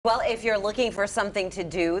Well, if you're looking for something to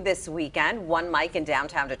do this weekend, One Mic in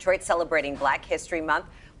downtown Detroit celebrating Black History Month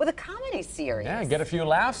with a comedy series. Yeah, get a few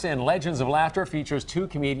laughs in. Legends of Laughter features two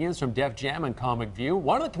comedians from Def Jam and Comic View.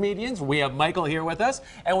 One of the comedians, we have Michael here with us,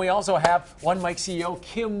 and we also have One Mic CEO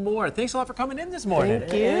Kim Moore. Thanks a lot for coming in this morning.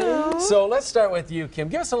 Thank you. So let's start with you, Kim.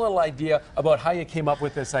 Give us a little idea about how you came up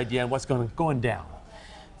with this idea and what's going down.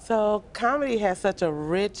 So comedy has such a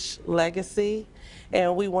rich legacy,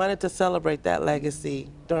 and we wanted to celebrate that legacy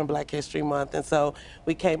during Black History Month. And so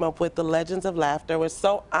we came up with the Legends of Laughter. We're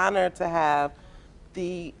so honored to have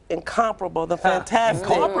the incomparable, the fantastic.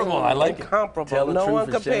 Incomparable, I like it. Incomparable. No one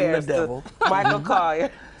compares to Michael Colyar.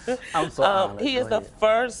 I'm so honored. He is the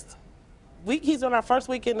first week, he's on our first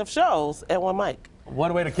weekend of shows at One Mic.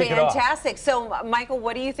 One way to kick it off. Fantastic. So, Michael,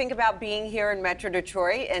 what do you think about being here in Metro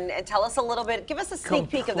Detroit? And tell us a little bit, give us a sneak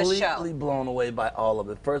peek of the show. Completely blown away by all of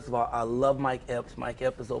it. First of all, I love Mike Epps. Mike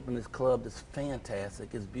Epps has opened this club that's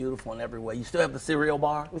fantastic. It's beautiful in every way. You still have the cereal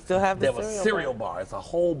bar? We still have the cereal bar. They have a cereal bar. It's a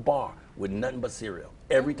whole bar with nothing but cereal.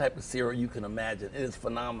 Every type of cereal you can imagine. It is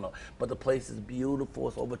phenomenal. But the place is beautiful.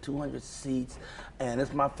 It's over 200 seats. And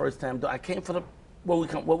it's my first time. I came for the,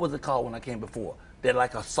 what was it called when I came before? They're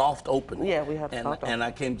like a soft opening. Yeah, we have soft opening. And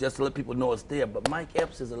I came just to let people know it's there. But Mike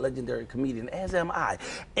Epps is a legendary comedian, as am I.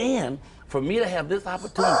 And for me to have this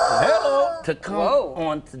opportunity to come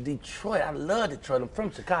on to Detroit, I love Detroit. I'm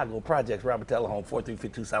from Chicago, Projects, Robert Teller Home,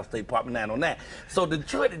 4352 South State, Apartment 9 on that. So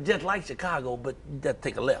Detroit is just like Chicago, but you just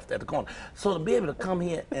take a left at the corner. So to be able to come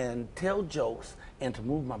here and tell jokes and to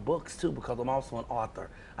move my books too, because I'm also an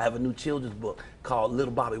author. I have a new children's book called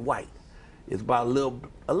Little Bobby White. It's about a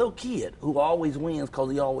little kid who always wins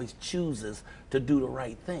because he always chooses to do the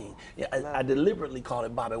right thing. Yeah, I deliberately call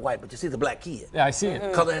it Bobby White, but you see, it's a black kid. Yeah, I see it.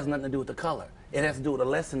 Because it has nothing to do with the color. It has to do with a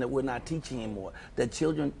lesson that we're not teaching anymore. That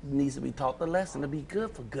children needs to be taught the lesson to be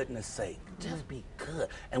good, for goodness sake. Just be good.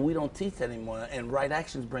 And we don't teach that anymore. And right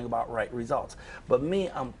actions bring about right results. But me,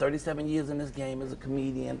 I'm 37 years in this game as a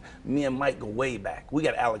comedian. Me and Mike go way back. We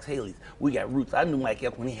got Alex Haley's. We got roots. I knew Mike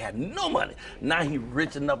Epps when he had no money. Now he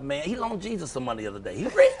rich enough, man. He loaned Jesus some money the other day. He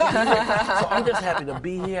rich. So I'm just happy to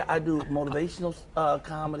be here. I do motivational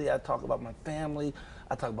comedy. I talk about my family.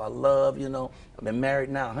 I talk about love, you know. I've been married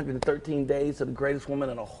now 113 days to the greatest woman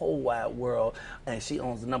in the whole wide world, and she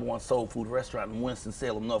owns the #1 soul food restaurant in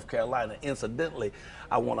Winston-Salem, North Carolina. Incidentally,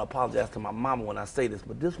 I want to apologize to my mama when I say this,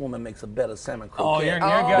 but this woman makes a better salmon croquette. Oh, you're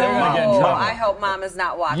gonna get in trouble. I hope Mama's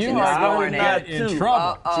not watching You this are morning. going to get in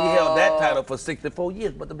trouble. She held that title for 64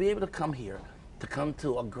 years, but to be able to come here, to come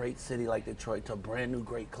to a great city like Detroit, to a brand new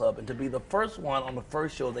great club, and to be the first one on the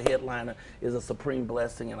first show, the headliner, is a supreme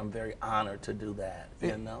blessing, and I'm very honored to do that,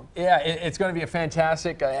 you know? Yeah, it's going to be a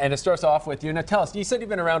fantastic, and it starts off with you. Now tell us, you said you've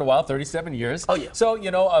been around a while, 37 years. Oh, yeah. So, you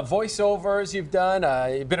know, voiceovers you've done,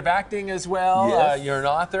 a bit of acting as well. Yes. You're an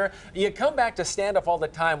author. You come back to stand-up all the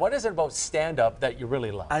time. What is it about stand-up that you really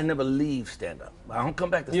love? I never leave stand-up. I don't come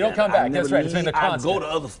back to stand-up. You don't come back, that's right. It's been the I constant. go to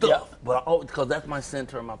other stuff, but because that's my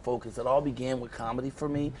center and my focus. It all began with comedy for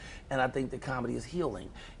me, and I think that comedy is healing.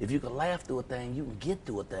 If you can laugh through a thing, you can get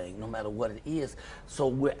through a thing, no matter what it is. So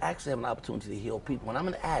we're actually having an opportunity to heal people. And I'm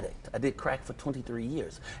an addict. I did crack for 23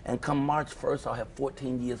 years. And come March 1st, I'll have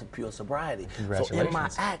 14 years of pure sobriety. So in my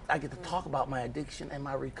act, I get to talk about my addiction and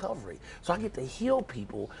my recovery. So I get to heal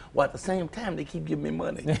people, while at the same time, they keep giving me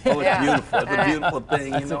money. Oh, it's beautiful. It's a beautiful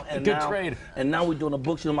thing, you know. And good trade. And now we're doing a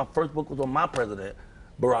book. You know, my first book was on my president,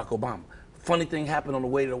 Barack Obama. Funny thing happened on the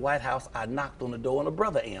way to the White House. I knocked on the door and a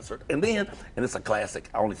brother answered. And then, and it's a classic,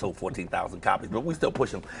 I only sold 14,000 copies, but we still push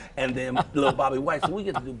them. And then Little Bobby White. So we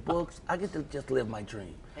get to do books. I get to just live my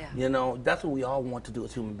dream. Yeah. You know, that's what we all want to do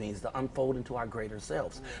as human beings, to unfold into our greater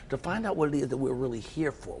selves, to find out what it is that we're really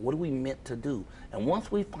here for. What are we meant to do? And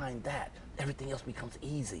once we find that, everything else becomes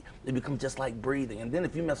easy. It becomes just like breathing. And then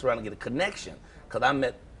if you mess around and get a connection, because I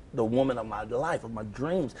met the woman of my life, of my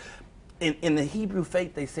dreams. In the Hebrew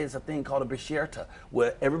faith, they say it's a thing called a besherta,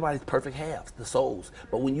 where everybody's perfect halves, the souls.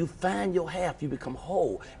 But when you find your half, you become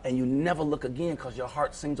whole, and you never look again because your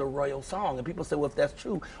heart sings a royal song. And people say, well, if that's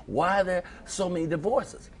true, why are there so many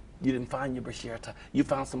divorces? You didn't find your besherta. You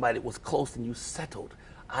found somebody that was close and you settled.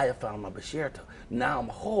 I have found my besherta. Now I'm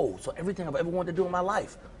whole. So everything I've ever wanted to do in my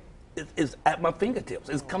life is at my fingertips.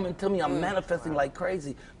 It's coming to me. I'm manifesting like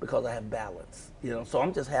crazy because I have balance. You know, so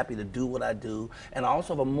I'm just happy to do what I do. And I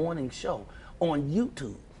also have a morning show on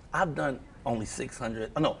YouTube. I've done only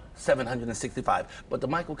 600 765. But the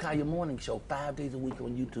Michael Colyar Morning Show, 5 days a week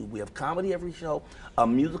on YouTube. We have comedy every show, a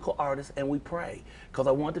musical artist, and we pray. Because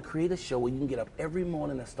I want to create a show where you can get up every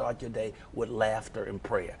morning and start your day with laughter and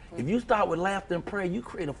prayer. If you start with laughter and prayer, you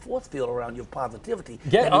create a force field around your positivity.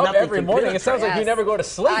 Get up every morning. It sounds like you never go to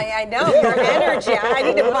sleep. I know, your energy. I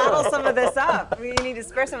need to bottle some of this up. We need to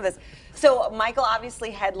spare some of this. So, Michael,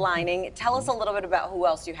 obviously headlining. Tell us a little bit about who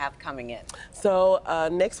else you have coming in. So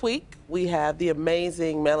next week, we have the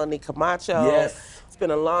amazing Melanie Camacho. Yes. It's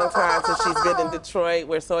been a long time since she's been in Detroit.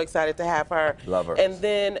 We're so excited to have her. Love her. And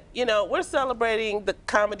then, you know, we're celebrating the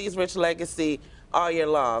comedy's rich legacy all year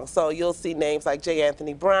long. So you'll see names like J.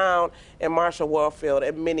 Anthony Brown and Marsha Warfield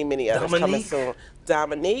and many, many others coming soon.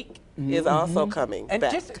 Dominique is also coming And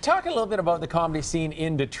back. just talk a little bit about the comedy scene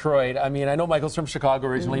in Detroit. I mean, I know Michael's from Chicago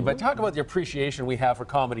originally, but talk about the appreciation we have for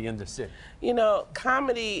comedy in the city. You know,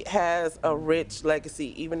 comedy has a rich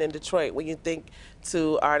legacy, even in Detroit. When you think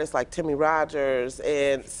to artists like Timmy Rogers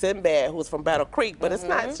and Sinbad, who's from Battle Creek, but it's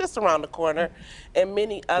not, it's just around the corner, and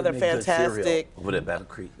many other fantastic. Over there, Battle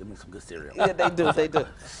Creek, they make some good cereal. Yeah, they do, they do.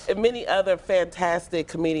 And many other fantastic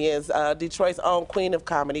comedians. Detroit's own queen of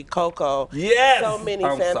comedy, Coco. Yes! So many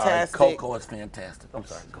I'm fantastic. Sorry. Coco is fantastic. I'm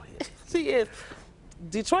sorry, go ahead. She is.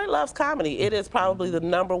 Detroit loves comedy. It is probably the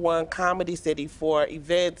 #1 comedy city for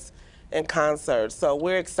events and concerts. So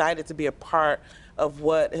we're excited to be a part of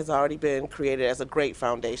what has already been created as a great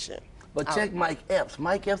foundation. But check Mike Epps.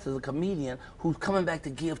 Mike Epps is a comedian who's coming back to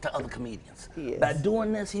give to other comedians. He is. By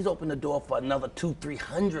doing this, he's opened the door for another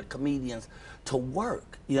 200-300 comedians to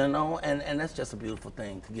work, you know, and that's just a beautiful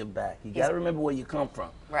thing to give back. You got to remember where you come from.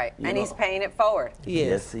 Right, you and know? he's paying it forward.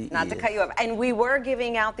 Yes, he Not is. to cut you off. And we were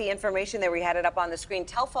giving out the information there. We had it up on the screen.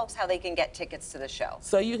 Tell folks how they can get tickets to the show.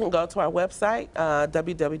 So you can go to our website,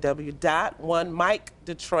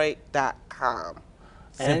 www.onemikedetroit.com.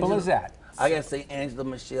 Simple as that. I gotta say Angela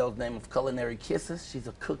Michelle's name of Culinary Kisses. She's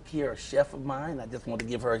a cook here, a chef of mine. I just want to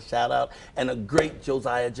give her a shout out. And a great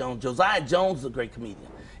Josiah Jones. Josiah Jones is a great comedian.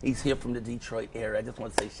 He's here from the Detroit area. I just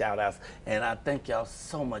want to say shout outs. And I thank y'all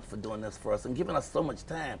so much for doing this for us and giving us so much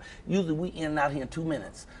time. Usually we in and out here in 2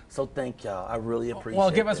 minutes. So thank y'all. I really appreciate it. Well,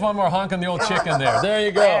 give us one more honk on the old chicken there. There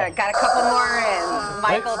you go. There, got a couple more in.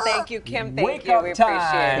 Michael, thank you. Kim, thank Wake you. up We appreciate it.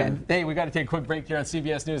 time. Hey, we got to take a quick break here on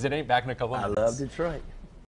CBS News at 8. Back in a couple of I minutes. love Detroit.